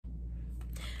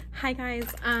Hi guys,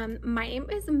 my name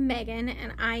is Megan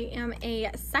and I am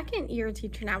a second year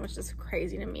teacher now, which is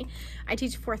crazy to me. I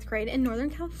teach fourth grade in Northern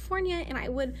California and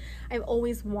I've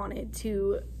always wanted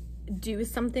to do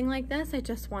something like this. I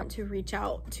just want to reach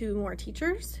out to more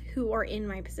teachers who are in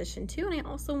my position too, and I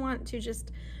also want to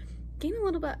just gain a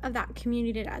little bit of that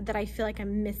community that I feel like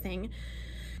I'm missing.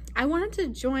 I wanted to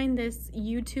join this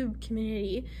YouTube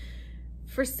community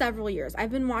for several years.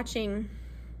 I've been watching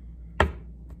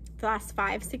the last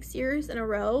 5-6 years in a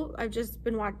row. I've just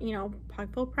been watching,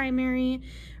 Pogville Primary,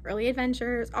 Early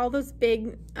Adventures, all those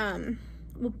big,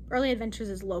 well, Early Adventures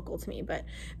is local to me, but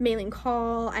Mailing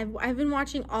Call, I've been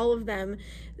watching all of them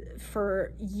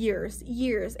for years,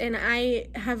 and I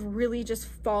have really just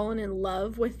fallen in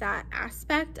love with that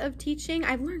aspect of teaching.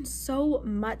 I've learned so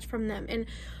much from them, and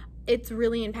it's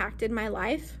really impacted my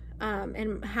life.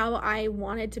 And how I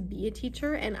wanted to be a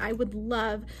teacher, and I would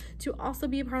love to also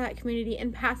be a part of that community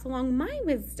and pass along my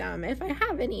wisdom if I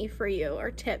have any for you, or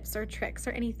tips or tricks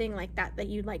or anything like that that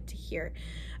you'd like to hear.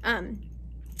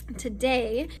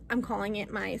 Today I'm calling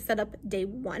it my setup day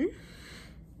 1.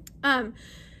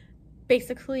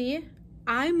 Basically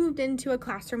I moved into a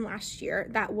classroom last year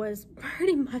that was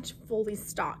pretty much fully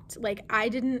stocked. Like, I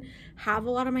didn't have a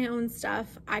lot of my own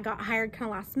stuff. I got hired kind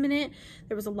of last minute.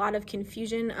 There was a lot of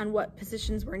confusion on what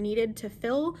positions were needed to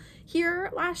fill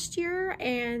here last year,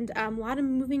 and a lot of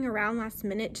moving around last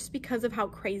minute just because of how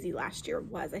crazy last year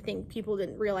was. I think people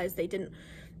didn't realize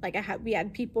we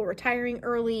had people retiring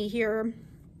early here.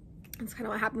 That's kind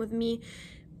of what happened with me.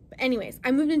 But anyways,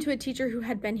 I moved into a teacher who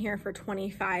had been here for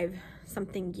 25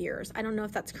 something years. I don't know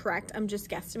if that's correct. I'm just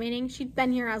guesstimating. She'd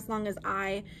been here as long as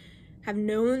I have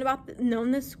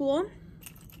known this school,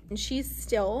 and she's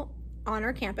still on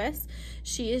our campus.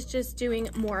 She is just doing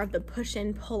more of the push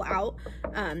in, pull out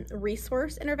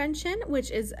resource intervention,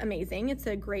 which is amazing. It's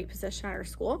a great position at our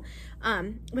school,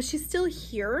 but she's still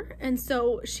here, and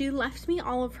so she left me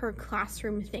all of her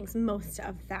classroom things, most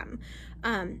of them,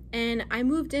 and I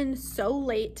moved in so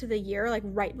late to the year, like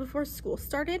right before school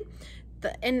started,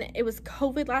 and it was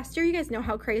COVID last year. You guys know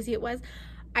how crazy it was.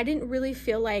 I didn't really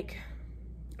feel like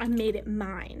I made it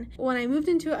mine. When I moved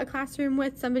into a classroom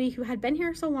with somebody who had been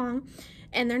here so long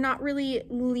and they're not really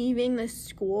leaving the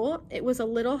school, it was a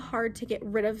little hard to get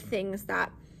rid of things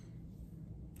that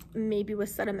maybe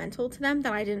was sentimental to them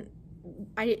that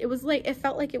it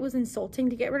felt like it was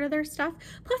insulting to get rid of their stuff.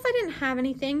 Plus I didn't have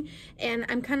anything, and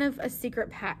I'm kind of a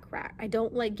secret pack rat. I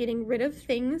don't like getting rid of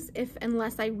things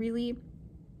unless I really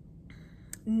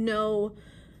know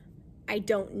I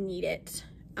don't need it.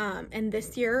 And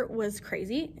this year was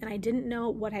crazy, and I didn't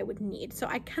know what I would need. So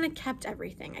I kind of kept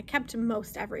everything. I kept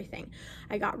most everything.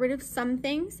 I got rid of some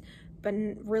things, but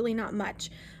really not much.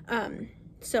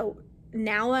 So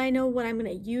now I know what I'm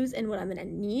going to use and what I'm going to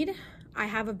need. I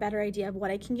have a better idea of what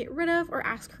I can get rid of or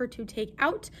ask her to take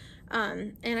out.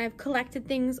 And I've collected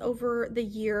things over the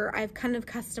year. I've kind of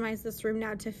customized this room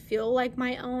now to feel like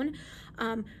my own.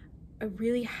 I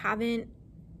really haven't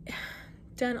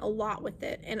done a lot with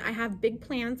it, and I have big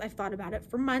plans. I've thought about it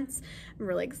for months. I'm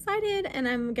really excited, and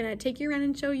I'm gonna take you around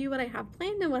and show you what I have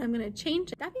planned and what I'm gonna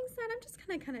change. That being said, I'm just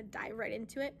gonna kind of dive right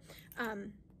into it.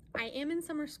 I am in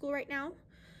summer school right now.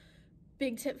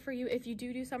 Big tip for you, if you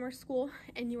do summer school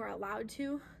and you are allowed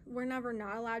to, we're never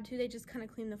not allowed to. They just kind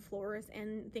of clean the floors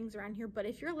and things around here. But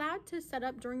if you're allowed to set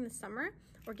up during the summer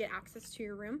or get access to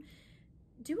your room,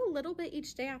 do a little bit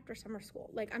each day after summer school.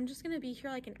 Like, I'm just gonna be here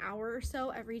like an hour or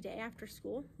so every day after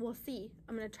school. We'll see.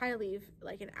 I'm gonna try to leave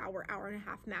like an hour and a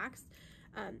half max.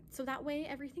 So that way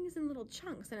everything is in little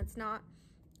chunks and it's not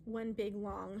one big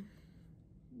long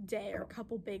day or a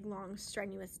couple big long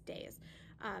strenuous days.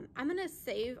 I'm gonna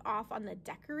save off on the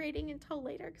decorating until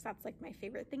later because that's like my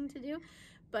favorite thing to do.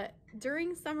 But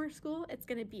during summer school, it's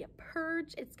gonna be a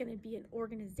purge, it's gonna be an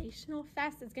organizational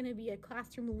fest, it's gonna be a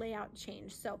classroom layout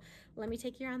change. So let me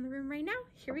take you around the room right now.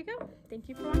 Here we go. Thank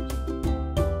you for watching.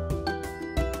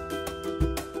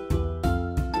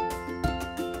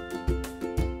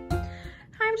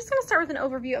 Hi, I'm just gonna start with an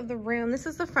overview of the room. This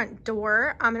is the front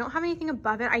door. I don't have anything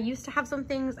above it. I used to have some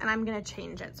things and I'm gonna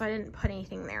change it, so I didn't put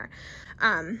anything there.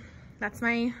 That's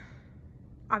my,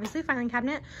 obviously, filing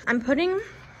cabinet. I'm putting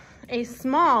a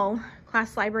small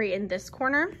class library in this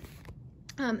corner.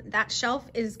 That shelf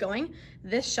is going.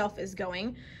 This shelf is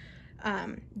going.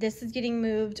 This is getting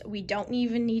moved. We don't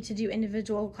even need to do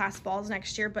individual class walls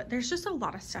next year, but there's just a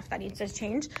lot of stuff that needs to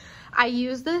change. I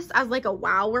use this as like a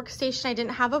wow workstation. I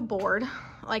didn't have a board,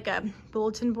 like a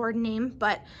bulletin board name,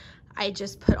 but I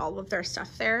just put all of their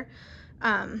stuff there.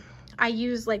 I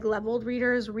use like leveled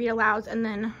readers, read alouds, and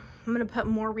then I'm gonna put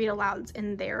more read alouds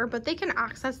in there, but they can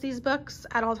access these books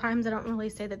at all times. I don't really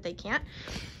say that they can't.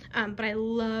 But I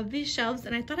love these shelves,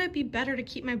 and I thought it'd be better to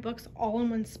keep my books all in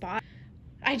one spot.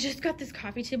 I just got this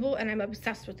coffee table and I'm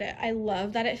obsessed with it. I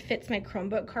love that it fits my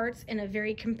Chromebook carts in a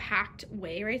very compact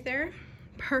way right there.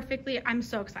 Perfectly. I'm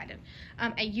so excited.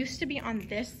 I used to be on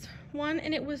this one,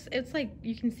 and it's like,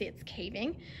 you can see it's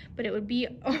caving, but it would be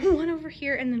one over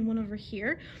here and then one over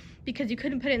here, because you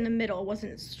couldn't put it in the middle. It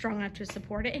wasn't strong enough to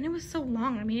support it, and it was so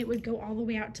long. I mean, it would go all the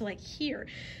way out to like here.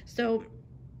 So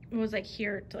it was like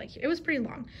here to like here. It was pretty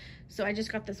long. So I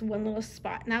just got this one little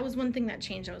spot, and that was one thing that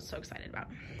changed I was so excited about.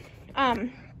 I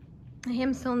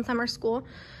am still in summer school,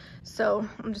 so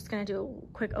I'm just gonna do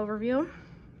a quick overview.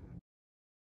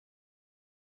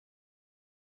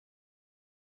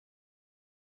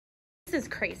 This is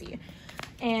crazy,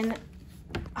 and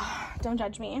don't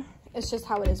judge me. It's just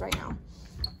how it is right now.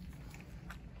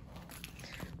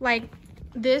 Like,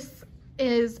 this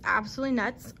is absolutely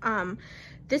nuts.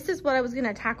 This is what I was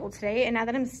gonna tackle today, and now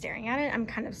that I'm staring at it, I'm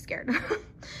kind of scared.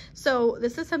 So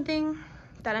this is something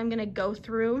that I'm gonna go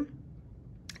through,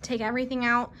 take everything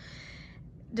out,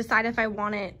 decide if I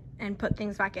want it, and put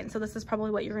things back in. So this is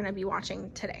probably what you're gonna be watching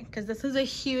today, because this is a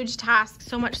huge task,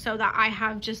 so much so that I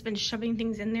have just been shoving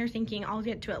things in there thinking I'll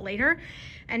get to it later,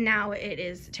 and now it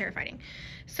is terrifying.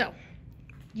 So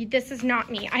this is not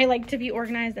me. I like to be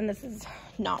organized, and this is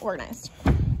not organized.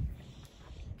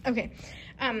 Okay,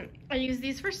 I use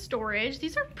these for storage.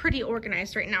 These are pretty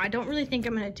organized right now. I don't really think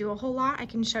I'm gonna do a whole lot. I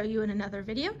can show you in another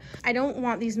video. I don't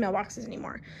want these mailboxes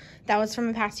anymore. That was from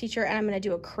a past teacher, and I'm gonna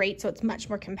do a crate so it's much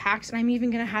more compact, and I'm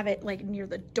even gonna have it like near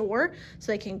the door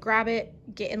so they can grab it,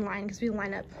 get in line, because we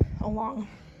line up along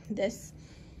this.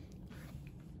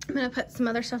 I'm gonna put some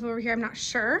other stuff over here, I'm not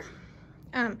sure.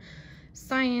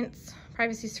 Science,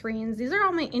 privacy screens. These are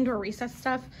all my indoor recess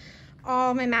stuff,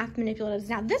 all my math manipulatives.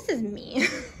 Now this is me.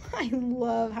 I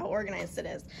love how organized it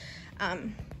is. I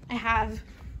have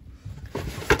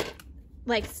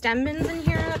like stem bins in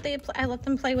here that I let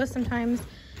them play with sometimes.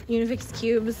 Unifix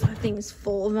cubes, things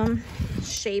full of them,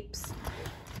 shapes,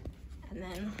 and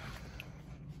then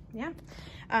yeah,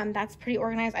 that's pretty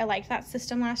organized. I liked that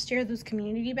system last year, those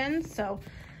community bins. So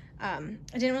I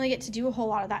didn't really get to do a whole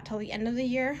lot of that till the end of the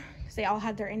year, because they all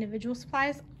had their individual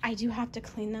supplies. I do have to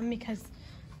clean them because,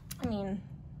 I mean,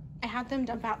 I had them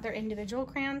dump out their individual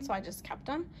crayons, so I just kept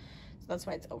them. So that's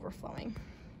why it's overflowing.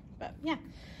 But yeah,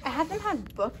 I had them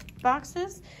have book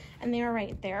boxes, and they were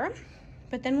right there.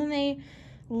 But then when they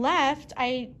left,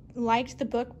 I liked the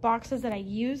book boxes that I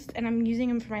used, and I'm using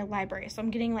them for my library. So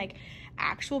I'm getting like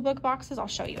actual book boxes. I'll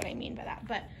show you what I mean by that.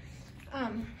 But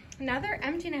now they're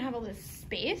empty and I have all this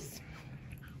space.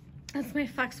 That's my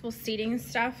flexible seating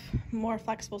stuff, more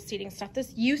flexible seating stuff.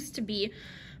 This used to be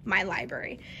my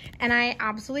library, and I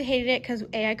absolutely hated it because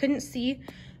I couldn't see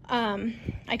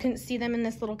them in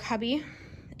this little cubby,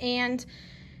 and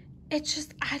it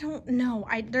just, I don't know,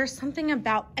 there's something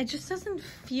about it, just doesn't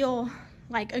feel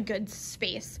like a good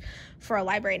space for a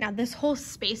library. Now this whole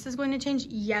space is going to change.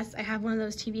 Yes, I have one of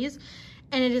those TVs,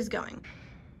 and it is going.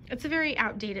 It's a very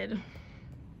outdated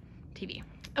TV.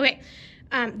 Okay,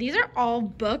 these are all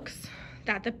books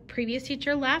that the previous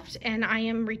teacher left, and I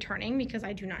am returning because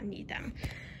I do not need them.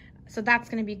 So that's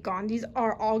gonna be gone. These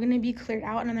are all gonna be cleared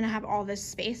out, and I'm gonna have all this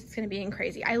space. It's gonna be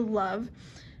crazy. I love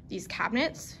these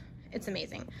cabinets. It's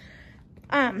amazing.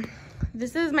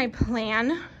 This is my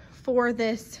plan for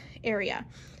this area.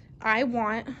 I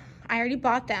already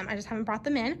bought them. I just haven't brought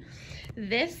them in.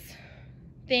 This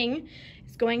thing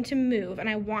is going to move, and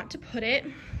I want to put it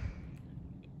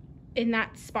in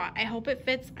that spot. I hope it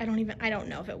fits. I don't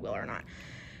know if it will or not,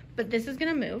 but this is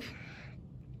gonna move.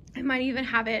 I might even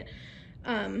have it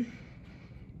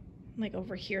like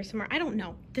over here somewhere. I don't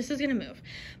know. This is gonna move,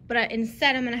 but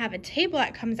instead I'm gonna have a table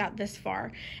that comes out this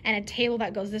far and a table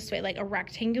that goes this way, like a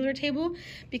rectangular table,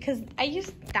 because I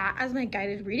used that as my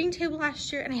guided reading table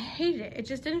last year and I hated it. It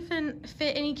just didn't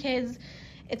fit any kids.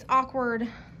 It's awkward.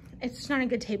 It's just not a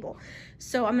good table.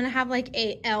 So I'm gonna have like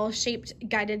a L-shaped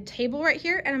guided table right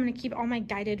here, and I'm gonna keep all my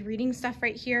guided reading stuff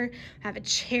right here. I have a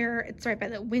chair, it's right by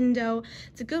the window.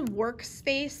 It's a good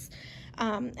workspace.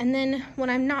 And then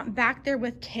when I'm not back there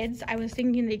with kids, I was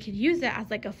thinking they could use it as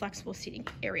like a flexible seating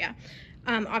area.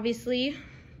 Obviously,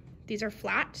 these are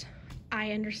flat.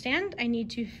 I understand, I need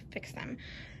to fix them,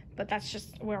 but that's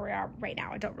just where we are right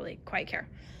now. I don't really quite care.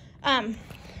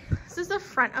 This is the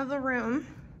front of the room.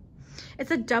 It's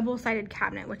a double-sided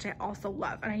cabinet, which I also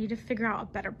love, and I need to figure out a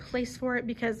better place for it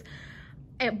because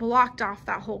it blocked off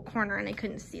that whole corner and I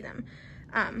couldn't see them.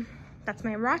 That's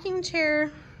my rocking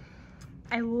chair.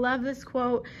 I love this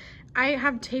quote. I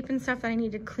have tape and stuff that I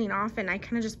need to clean off, and I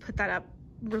kind of just put that up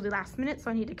really last minute, so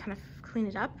I need to kind of clean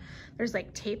it up. There's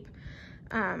like tape.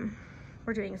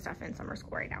 We're doing stuff in summer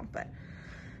school right now, but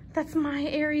that's my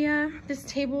area. This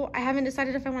table, I haven't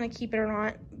decided if I want to keep it or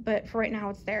not, but for right now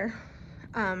it's there.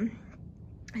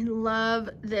 I love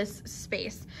this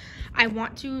space. I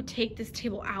want to take this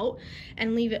table out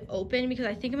and leave it open because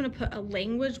I think I'm gonna put a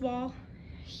language wall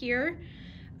here.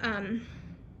 I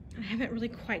haven't really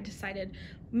quite decided.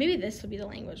 Maybe this will be the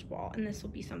language wall and this will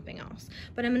be something else,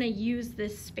 but I'm gonna use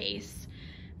this space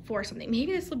for something.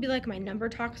 Maybe this will be like my number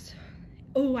talks.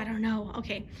 Oh, I don't know.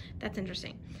 Okay, that's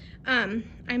interesting.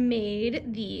 I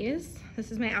made these.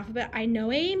 This is my alphabet. I know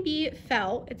A and B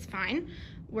fell. It's fine.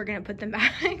 We're gonna put them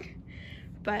back.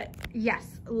 But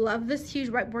yes, love this huge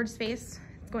whiteboard space.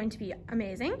 It's going to be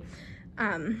amazing.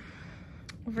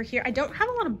 Over here, I don't have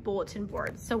a lot of bulletin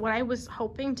boards. So what I was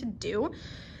hoping to do,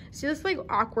 see this like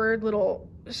awkward little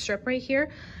strip right here?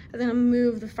 I'm gonna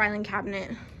move the filing cabinet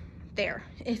there,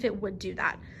 if it would do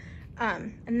that.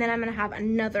 And then I'm gonna have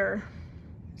another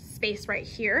space right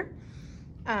here.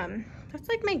 That's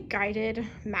like my guided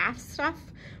math stuff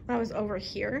when I was over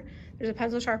here. There's a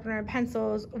pencil sharpener,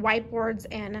 pencils, whiteboards,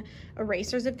 and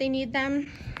erasers if they need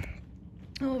them.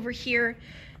 Over here,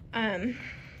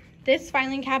 this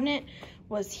filing cabinet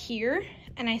was here,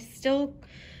 and I still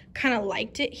kind of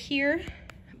liked it here,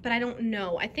 but I don't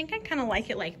know. I think I kind of like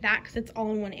it like that because it's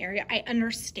all in one area. I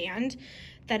understand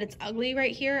that it's ugly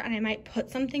right here, and I might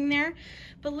put something there,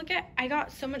 but look at, I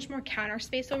got so much more counter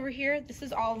space over here. This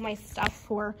is all of my stuff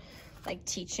for like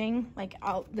teaching, like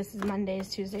this is Mondays,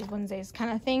 Tuesdays, Wednesdays kind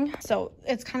of thing. So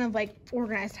it's kind of like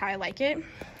organized how I like it.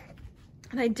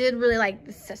 And I did really like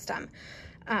the system.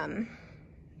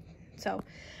 So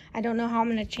I don't know how I'm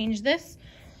gonna change this.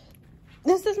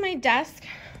 This is my desk.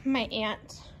 My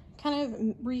aunt kind of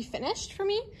refinished for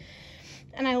me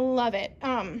and I love it.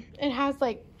 It has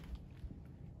like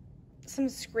some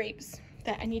scrapes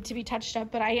that I need to be touched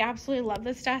up, but I absolutely love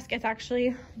this desk. It's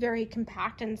actually very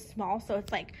compact and small, so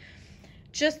it's like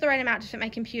just the right amount to fit my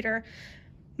computer,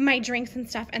 my drinks and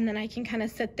stuff, and then I can kind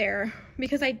of sit there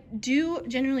because I do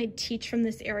generally teach from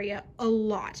this area a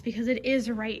lot because it is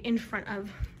right in front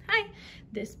of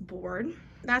this board.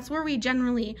 That's where we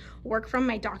generally work from,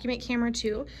 my document camera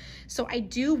too. So I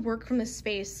do work from this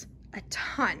space a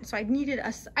ton. So I needed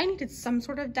some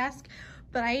sort of desk,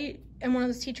 but I am one of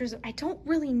those teachers, I don't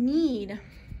really need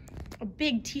a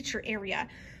big teacher area.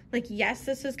 Like, yes,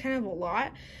 this is kind of a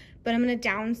lot, but I'm gonna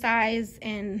downsize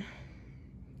and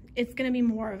it's gonna be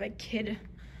more of a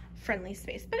kid-friendly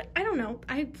space. But I don't know,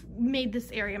 I've made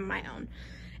this area my own.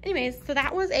 Anyways, so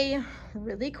that was a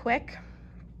really quick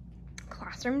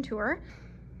classroom tour.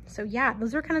 So yeah,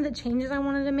 those are kind of the changes I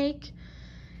wanted to make.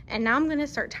 And now I'm gonna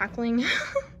start tackling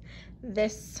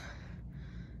this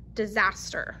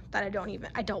disaster that I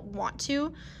don't want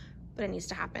to, but it needs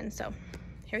to happen. So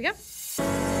here we go.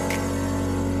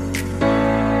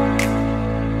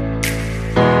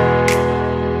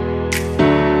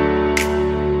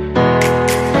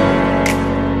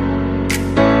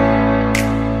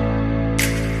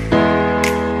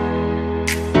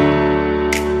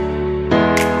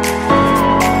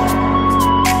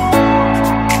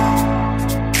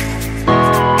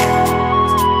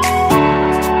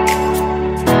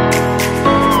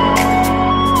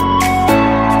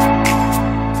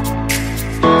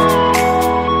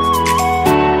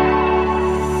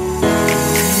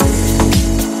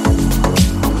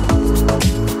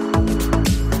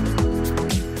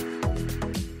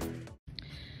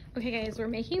 Okay guys, we're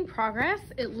making progress.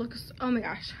 It looks, oh my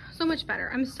gosh, so much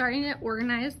better. I'm starting to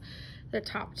organize the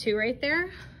top two right there.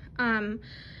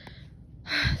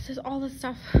 This is all the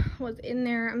stuff was in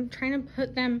there. I'm trying to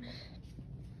put them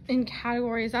in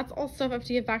categories. That's all stuff I have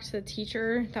to give back to the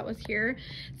teacher that was here.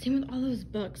 Same with all those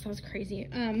books, that was crazy.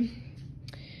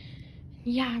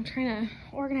 Yeah, I'm trying to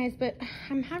organize, but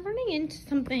I'm running into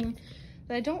something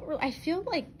that I feel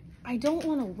like I don't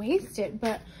want to waste it,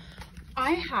 but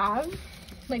I have,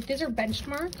 like, these are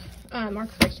benchmark, our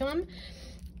curriculum.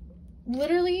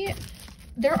 Literally,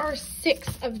 there are 6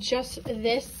 of just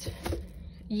this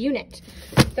unit.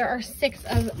 There are 6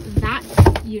 of that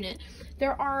unit.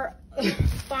 There are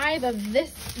 5 of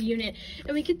this unit,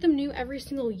 and we get them new every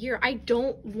single year. I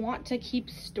don't want to keep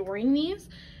storing these,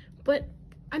 but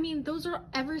I mean, those are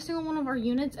every single one of our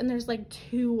units, and there's like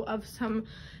 2 of some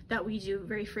that we do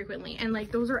very frequently, and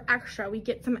like those are extra. We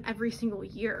get some every single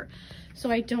year.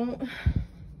 So I don't,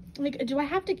 like, do I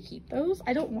have to keep those?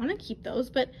 I don't want to keep those,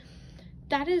 but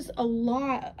that is a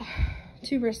lot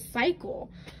to recycle.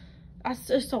 That's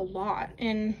just a lot,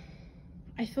 and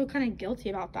I feel kind of guilty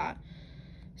about that.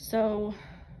 So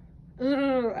I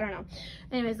don't know.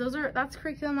 Anyways, that's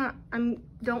curriculum that I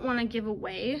don't want to give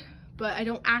away, but I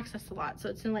don't access a lot, so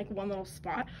it's in like one little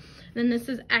spot. And then this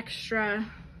is extra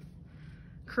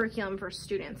curriculum for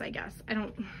students, I guess.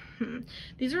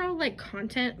 These are all like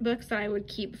content books that I would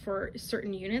keep for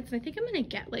certain units, and I think I'm gonna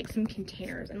get like some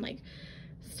containers and like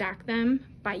stack them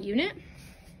by unit.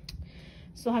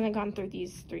 Still haven't gone through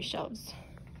these 3 shelves.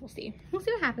 We'll see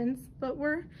what happens, but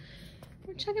we're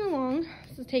chugging along.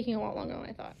 This is taking a lot longer than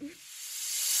I thought.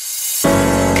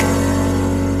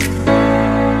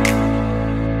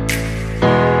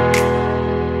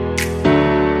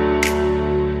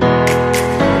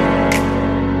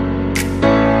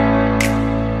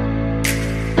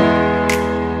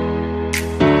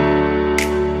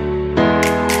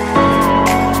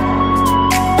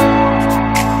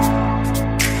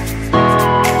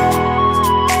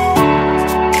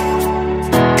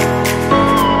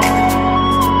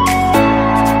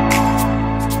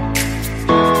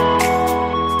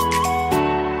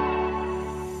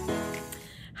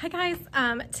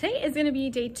 Today is going to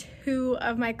be day 2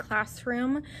 of my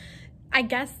classroom, I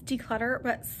guess declutter,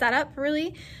 but setup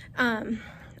really. I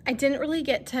didn't really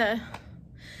get to,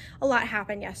 a lot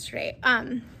happened yesterday.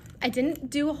 I didn't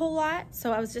do a whole lot,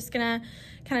 so I was just gonna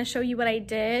kind of show you what I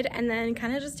did and then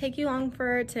kind of just take you along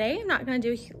for today. I'm not gonna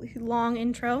do a long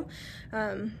intro.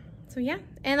 So yeah,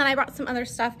 and then I brought some other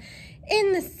stuff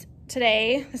in this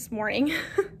morning.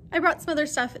 I brought some other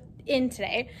stuff in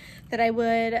today that I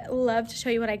would love to show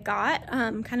you what I got,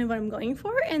 kind of what I'm going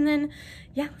for, and then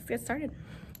yeah, let's get started.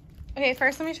 Okay,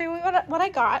 first let me show you what I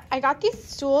got. I got these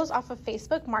stools off of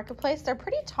Facebook Marketplace. They're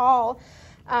pretty tall.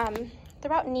 They're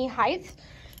about knee height,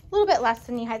 a little bit less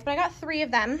than knee height, but I got 3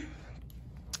 of them.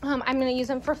 I'm gonna use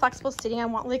them for flexible seating. I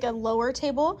want like a lower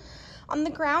table on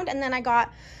the ground, and then I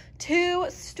got 2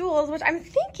 stools, which I'm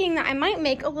thinking that I might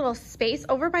make a little space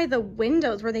over by the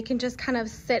windows where they can just kind of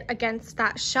sit against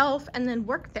that shelf and then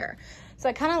work there. So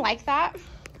I kind of like that.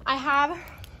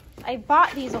 I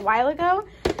bought these a while ago.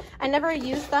 I never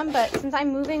used them, but since I'm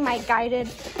moving my guided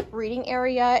reading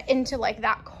area into like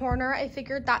that corner, I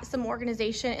figured that some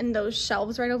organization in those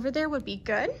shelves right over there would be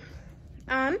good.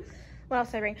 What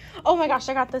else did I bring? Oh my gosh,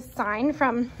 I got this sign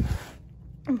from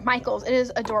Michaels. It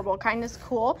is adorable, kind of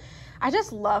cool. I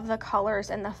just love the colors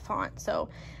and the font, so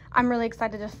I'm really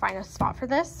excited to find a spot for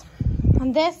this.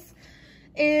 And this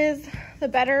is the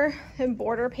Better Than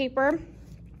Border paper.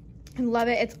 I love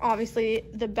it. It's obviously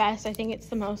the best. I think it's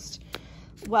the most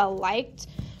well-liked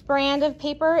brand of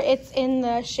paper. It's in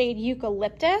the shade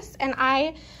Eucalyptus, and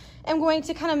I am going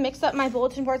to kind of mix up my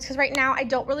bulletin boards because right now I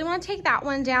don't really want to take that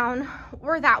one down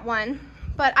or that one,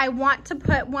 but I want to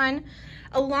put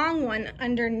a long one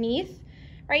underneath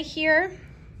right here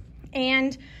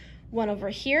and one over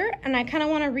here, and I kind of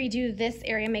want to redo this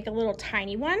area, make a little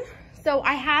tiny one. So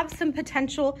I have some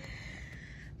potential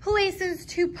places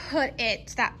to put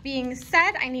it. That being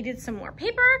said, I needed some more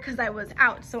paper because I was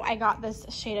out, so I got this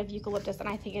shade of Eucalyptus, and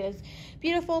I think it is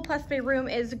beautiful. Plus my room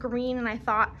is green, and I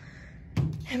thought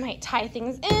I might tie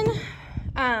things in.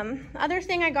 Other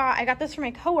thing I got this from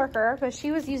my coworker, but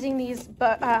she was using these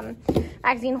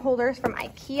magazine holders from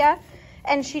IKEA,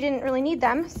 and she didn't really need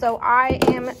them, so I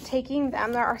am taking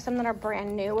them. There are some that are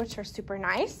brand new, which are super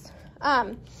nice,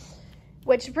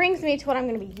 which brings me to what I'm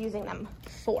going to be using them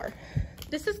for.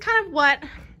 This is kind of what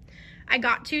I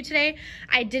got to today.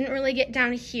 I didn't really get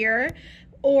down here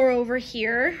or over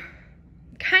here.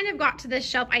 Kind of got to this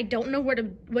shelf. I don't know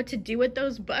what to do with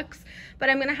those books,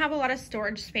 but I'm going to have a lot of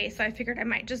storage space, so I figured I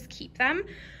might just keep them.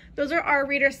 Those are our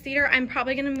Reader's Theater. I'm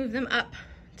probably going to move them up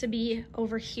to be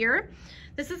over here.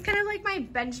 This is kind of like my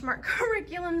benchmark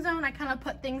curriculum zone. I kind of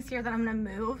put things here that I'm gonna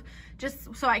move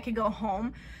just so I could go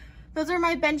home. Those are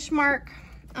my benchmark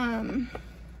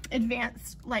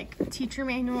advanced like teacher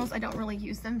manuals. I don't really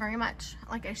use them very much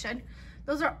like I should.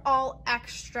 Those are all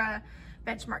extra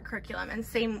benchmark curriculum, and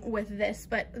same with this,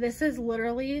 but this is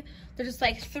literally, they're just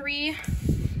like 3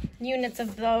 units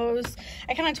of those.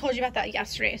 I kind of told you about that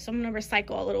yesterday, so I'm gonna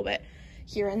recycle a little bit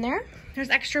here and there. There's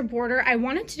extra border. I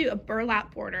wanted to do a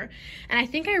burlap border, and I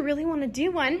think I really want to do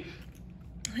one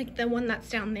like the one that's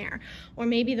down there, or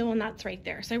maybe the one that's right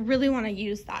there. So I really want to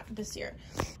use that this year.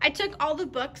 I took all the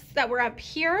books that were up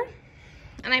here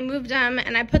and I moved them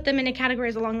and I put them into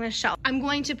categories along the shelf. I'm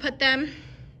going to put them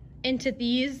into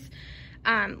these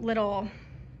little,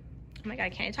 oh my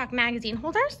God, can't I talk, magazine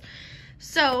holders.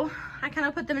 So I kind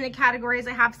of put them into categories.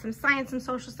 I have some science, some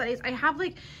social studies. I have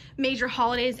like major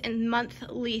holidays and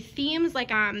monthly themes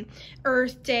like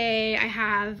Earth Day. I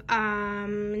have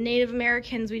Native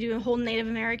Americans. We do a whole Native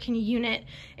American unit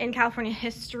in California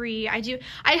history. I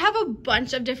have a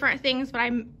bunch of different things, but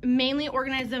I mainly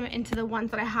organize them into the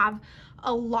ones that I have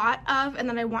a lot of and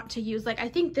that I want to use. Like I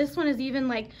think this one is even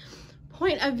like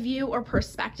point of view or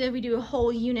perspective. We do a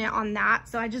whole unit on that.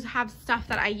 So I just have stuff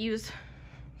that I use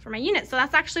for my unit. So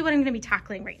that's actually what I'm going to be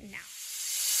tackling right now.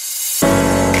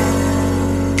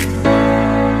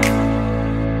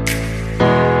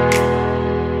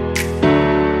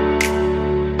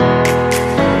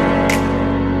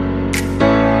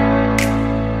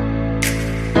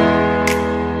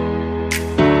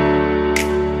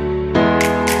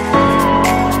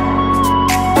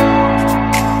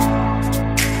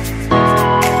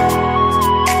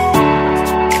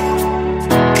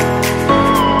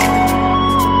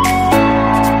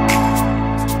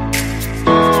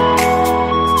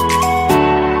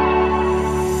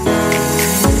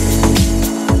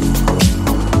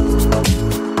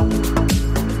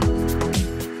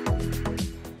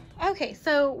 Okay,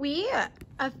 so we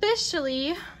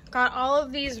officially got all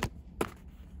of these,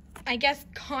 I guess,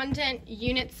 content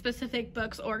unit specific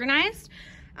books organized.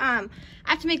 I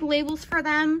have to make labels for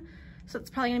them, so it's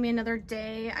probably gonna be another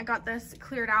day. I got this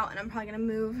cleared out and I'm probably gonna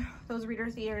move those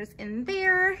reader's ears in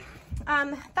there.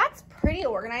 That's pretty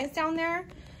organized down there.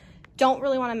 Don't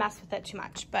really wanna mess with it too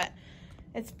much, but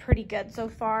it's pretty good so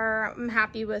far. I'm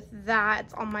happy with that.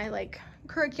 It's all my like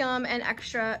curriculum and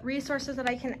extra resources that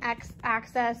I can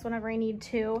access whenever I need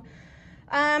to.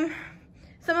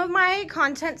 Some of my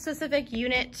content specific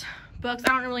unit books, I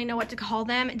don't really know what to call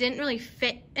them. It didn't really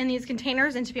fit in these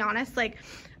containers, and to be honest, like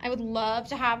I would love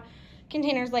to have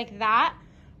containers like that,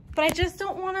 but I just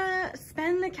don't want to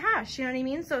spend the cash, you know what I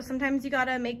mean? So sometimes you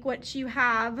gotta make what you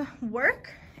have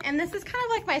work, and this is kind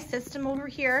of like my system over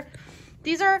here.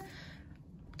 These are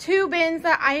two bins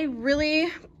that I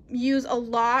really use a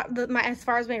lot as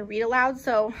far as my read aloud,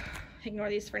 so ignore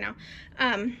these for now.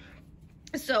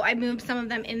 So I moved some of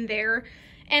them in there,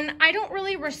 and I don't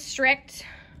really restrict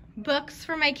books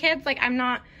for my kids. Like I'm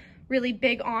not really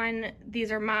big on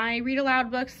these are my read aloud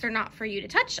books, they're not for you to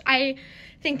touch. I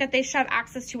think that they should have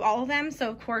access to all of them, so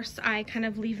of course I kind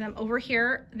of leave them over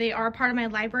here. They are part of my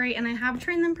library, and I have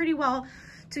trained them pretty well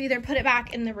to either put it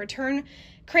back in the return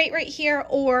crate right here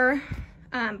or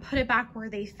put it back where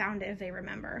they found it if they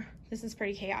remember. This is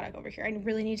pretty chaotic over here. I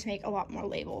really need to make a lot more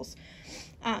labels.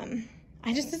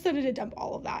 I just decided to dump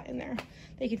all of that in there.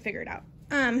 They can figure it out.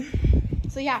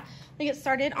 So yeah, we get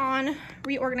started on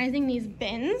reorganizing these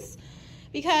bins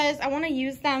because I want to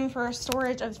use them for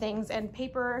storage of things, and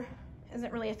paper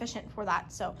isn't really efficient for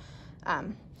that. So,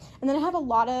 and then I have a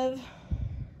lot of,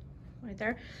 right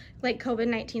there, like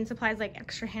COVID-19 supplies, like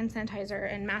extra hand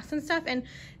sanitizer and masks and stuff. And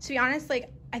to be honest,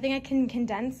 like I think I can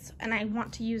condense, and I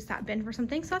want to use that bin for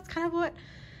something. So that's kind of what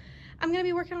I'm going to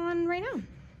be working on right now.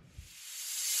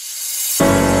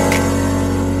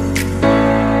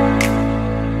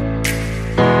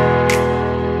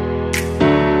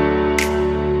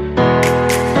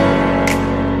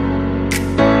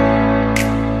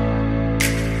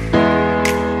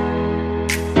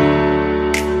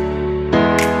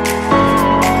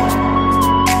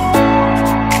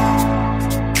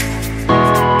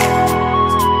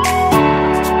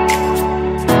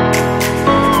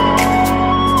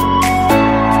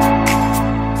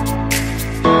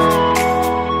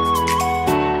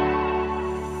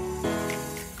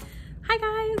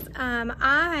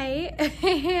 I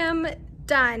am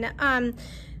done.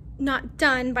 Not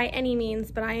done by any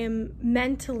means, but I am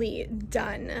mentally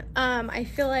done. I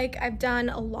feel like I've done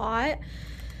a lot.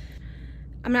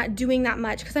 I'm not doing that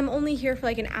much because I'm only here for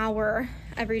like an hour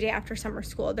every day after summer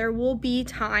school. There will be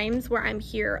times where I'm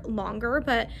here longer,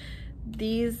 but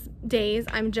these days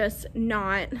I'm just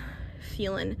not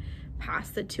feeling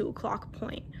past the 2 o'clock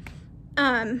point.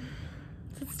 So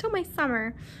it's still my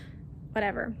summer,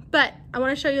 whatever. But I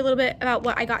want to show you a little bit about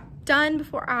what I got done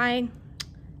before I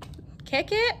kick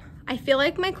it. I feel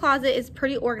like my closet is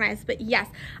pretty organized, but yes,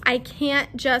 I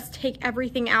can't just take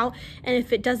everything out, and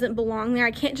if it doesn't belong there,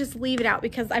 I can't just leave it out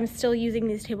because I'm still using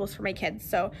these tables for my kids.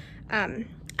 So I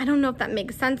don't know if that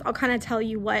makes sense. I'll kind of tell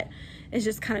you what is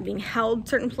just kind of being held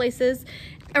certain places.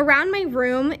 Around my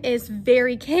room is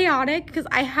very chaotic because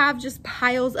I have just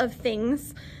piles of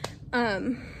things.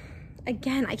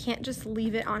 Again, I can't just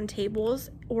leave it on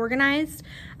tables organized.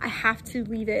 I have to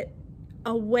leave it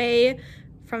away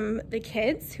from the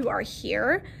kids who are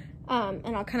here.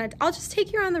 And I'll just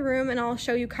take you around the room and I'll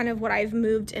show you kind of what I've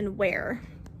moved and where.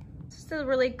 Just a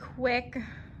really quick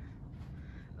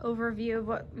overview of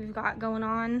what we've got going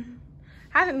on.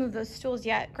 I haven't moved those stools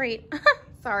yet. Great.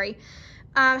 Sorry.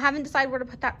 Haven't decided where to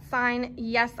put that sign.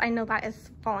 Yes, I know that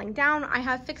is falling down. I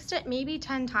have fixed it maybe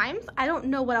 10 times. I don't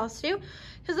know what else to do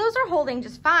because those are holding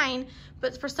just fine,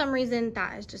 but for some reason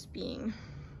that is just being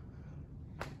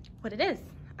what it is.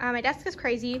 My desk is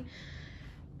crazy.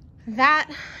 That,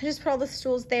 I just put all the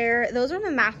stools there. Those are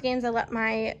the math games I let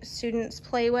my students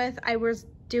play with. I was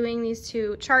doing these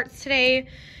 2 charts today.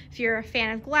 If you're a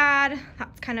fan of GLAD,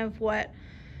 that's kind of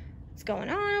what's going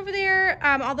on over there.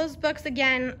 All those books,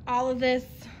 again, all of this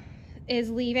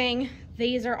is leaving.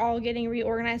 These are all getting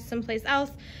reorganized someplace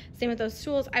else. Same with those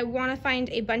stools. I want to find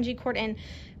a bungee cord and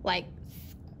like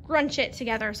scrunch it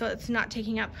together so it's not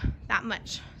taking up that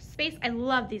much space. I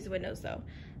love these windows though.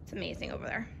 It's amazing over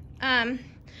there.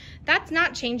 That's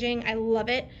not changing. I love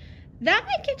it. That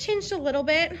might get changed a little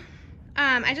bit.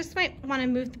 I just might want to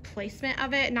move the placement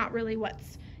of it, not really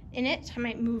what's in it. I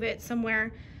might move it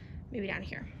somewhere, maybe down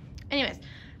here. Anyways,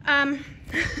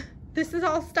 this is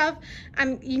all stuff.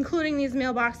 I'm including these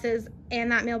mailboxes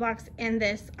and that mailbox and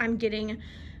this I'm getting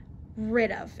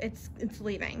rid of. It's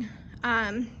leaving.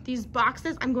 These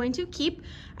boxes I'm going to keep.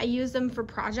 I use them for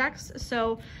projects,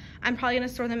 so I'm probably going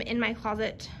to store them in my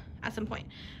closet at some point.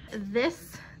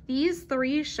 These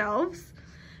 3 shelves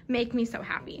make me so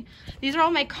happy. These are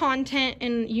all my content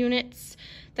and units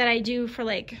that I do for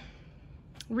like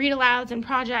read alouds and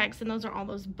projects, and those are all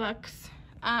those books.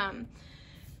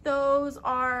 Those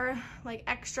are like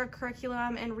extra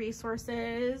curriculum and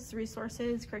resources,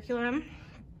 curriculum.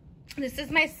 This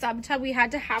is my sub tub. We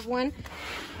had to have one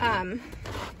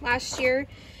last year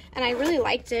and I really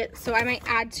liked it, so I might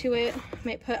add to it. I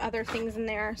might put other things in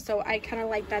there. So I kind of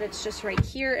like that it's just right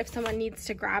here. If someone needs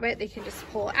to grab it, they can just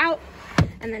pull it out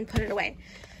and then put it away.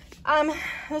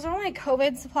 Those are all my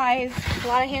COVID supplies. A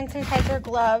lot of hand sanitizer,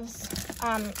 gloves,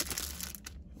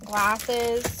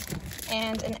 glasses,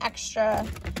 and an extra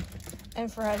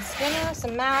infrared scanner,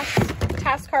 some masks,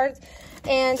 task cards,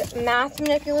 and math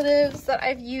manipulatives that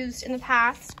I've used in the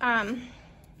past.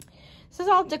 This is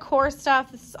all decor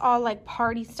stuff. This is all like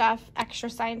party stuff, extra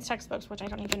science textbooks, which I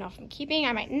don't even know if I'm keeping.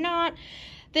 I might not.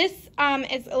 This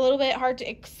is a little bit hard to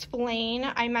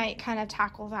explain. I might kind of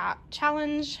tackle that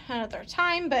challenge another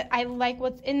time, but I like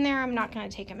what's in there. I'm not going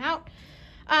to take them out.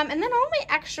 And then all my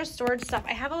extra storage stuff.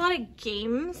 I have a lot of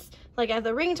games, like I have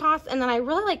the ring toss, and then I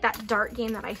really like that dart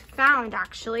game that I found,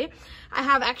 actually. I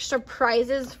have extra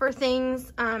prizes for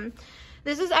things.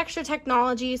 This is extra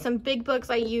technology, some big books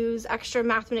I use, extra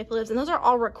math manipulatives, and those are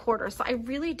all recorders. So I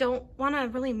really don't want to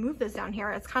really move this down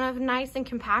here. It's kind of nice and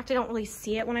compact. I don't really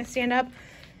see it when I stand up.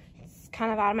 It's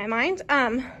kind of out of my mind.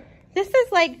 This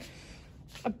is like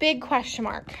a big question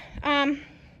mark.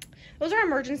 Those are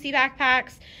emergency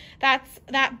backpacks.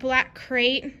 That black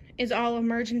crate is all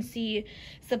emergency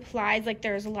supplies. Like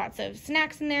there's lots of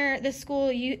snacks in there. This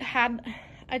school had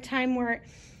a time where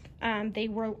they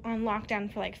were on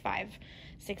lockdown for like 5-6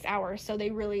 hours. So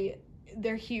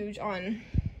they're huge on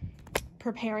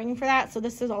preparing for that. So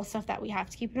this is all stuff that we have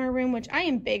to keep in our room, which I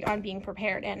am big on being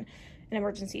prepared in an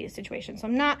emergency situation. So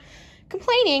I'm not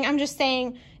complaining. I'm just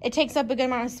saying it takes up a good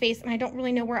amount of space and I don't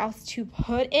really know where else to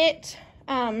put it.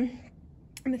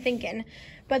 I'm thinking,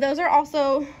 but those are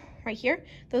also right here.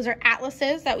 Those are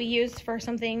atlases that we use for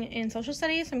something in social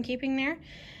studies. So I'm keeping there.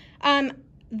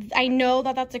 I know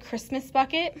that that's a Christmas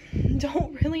bucket.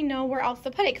 Don't really know where else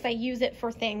to put it because I use it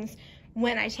for things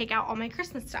when I take out all my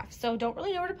Christmas stuff. So don't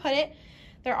really know where to put it.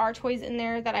 There are toys in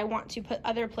there that I want to put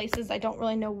other places. I don't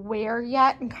really know where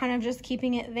yet. I'm kind of just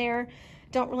keeping it there.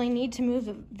 Don't really need to move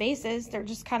the vases. They're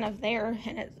just kind of there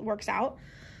and it works out.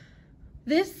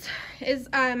 This is,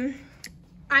 I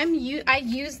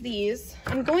use these.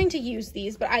 I'm going to use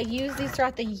these, but I use these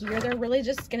throughout the year. They're really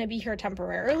just going to be here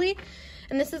temporarily.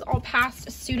 And this is all past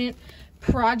student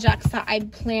projects that I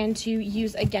plan to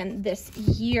use again this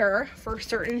year for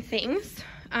certain things.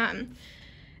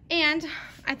 And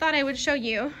I thought I would show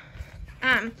you.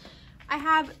 I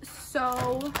have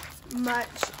so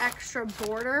much extra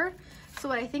border. So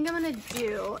what I think I'm going to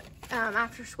do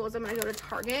after school is I'm going to go to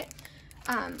Target.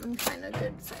 I'm find a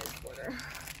good size border.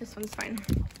 This one's fine.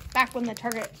 Back when the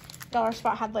Target dollar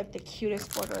spot had like the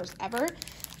cutest borders ever.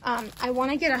 I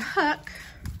want to get a hook.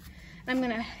 I'm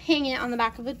going to hang it on the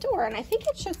back of the door, and I think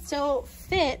it should still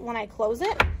fit when I close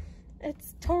it.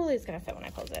 It's totally is going to fit when I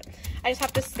close it. I just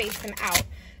have to space them out.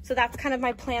 So that's kind of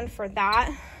my plan for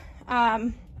that.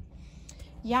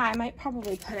 Yeah, I might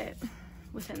probably put it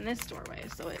within this doorway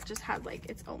so it just had like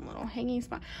its own little hanging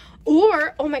spot.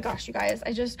 Or, oh my gosh, you guys,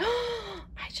 I just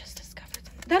discovered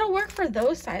something. That'll work for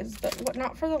those sizes, but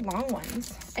not for the long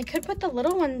ones. I could put the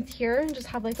little ones here and just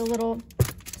have like a little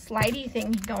flighty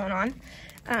thing going on.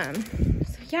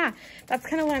 So yeah, that's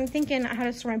kind of what I'm thinking, how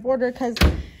to store my border, because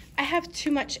I have too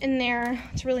much in there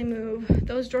to really move.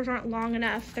 Those drawers aren't long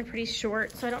enough. They're pretty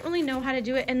short, so I don't really know how to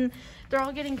do it, and they're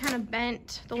all getting kind of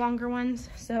bent, the longer ones.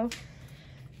 So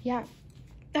yeah,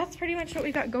 that's pretty much what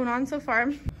we got going on so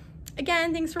far.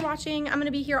 Again, thanks for watching. I'm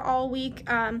gonna be here all week.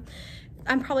 I'm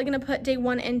probably gonna put day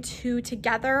 1 and 2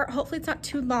 together. Hopefully it's not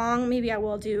too long. Maybe I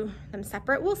will do them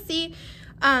separate. We'll see.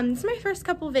 This is my first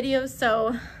couple videos,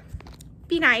 so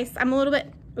be nice. I'm a little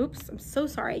bit, oops, I'm so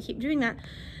sorry. I keep doing that.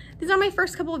 These are my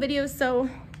first couple of videos, so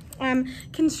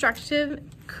constructive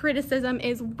criticism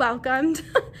is welcomed.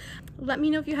 Let me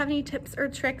know if you have any tips or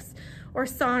tricks or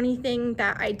saw anything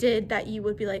that I did that you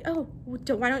would be like, oh,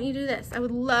 why don't you do this? I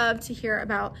would love to hear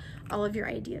about all of your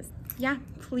ideas. Yeah,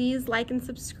 please like and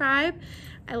subscribe.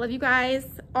 I love you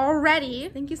guys already.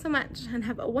 Thank you so much and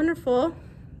have a wonderful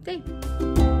day.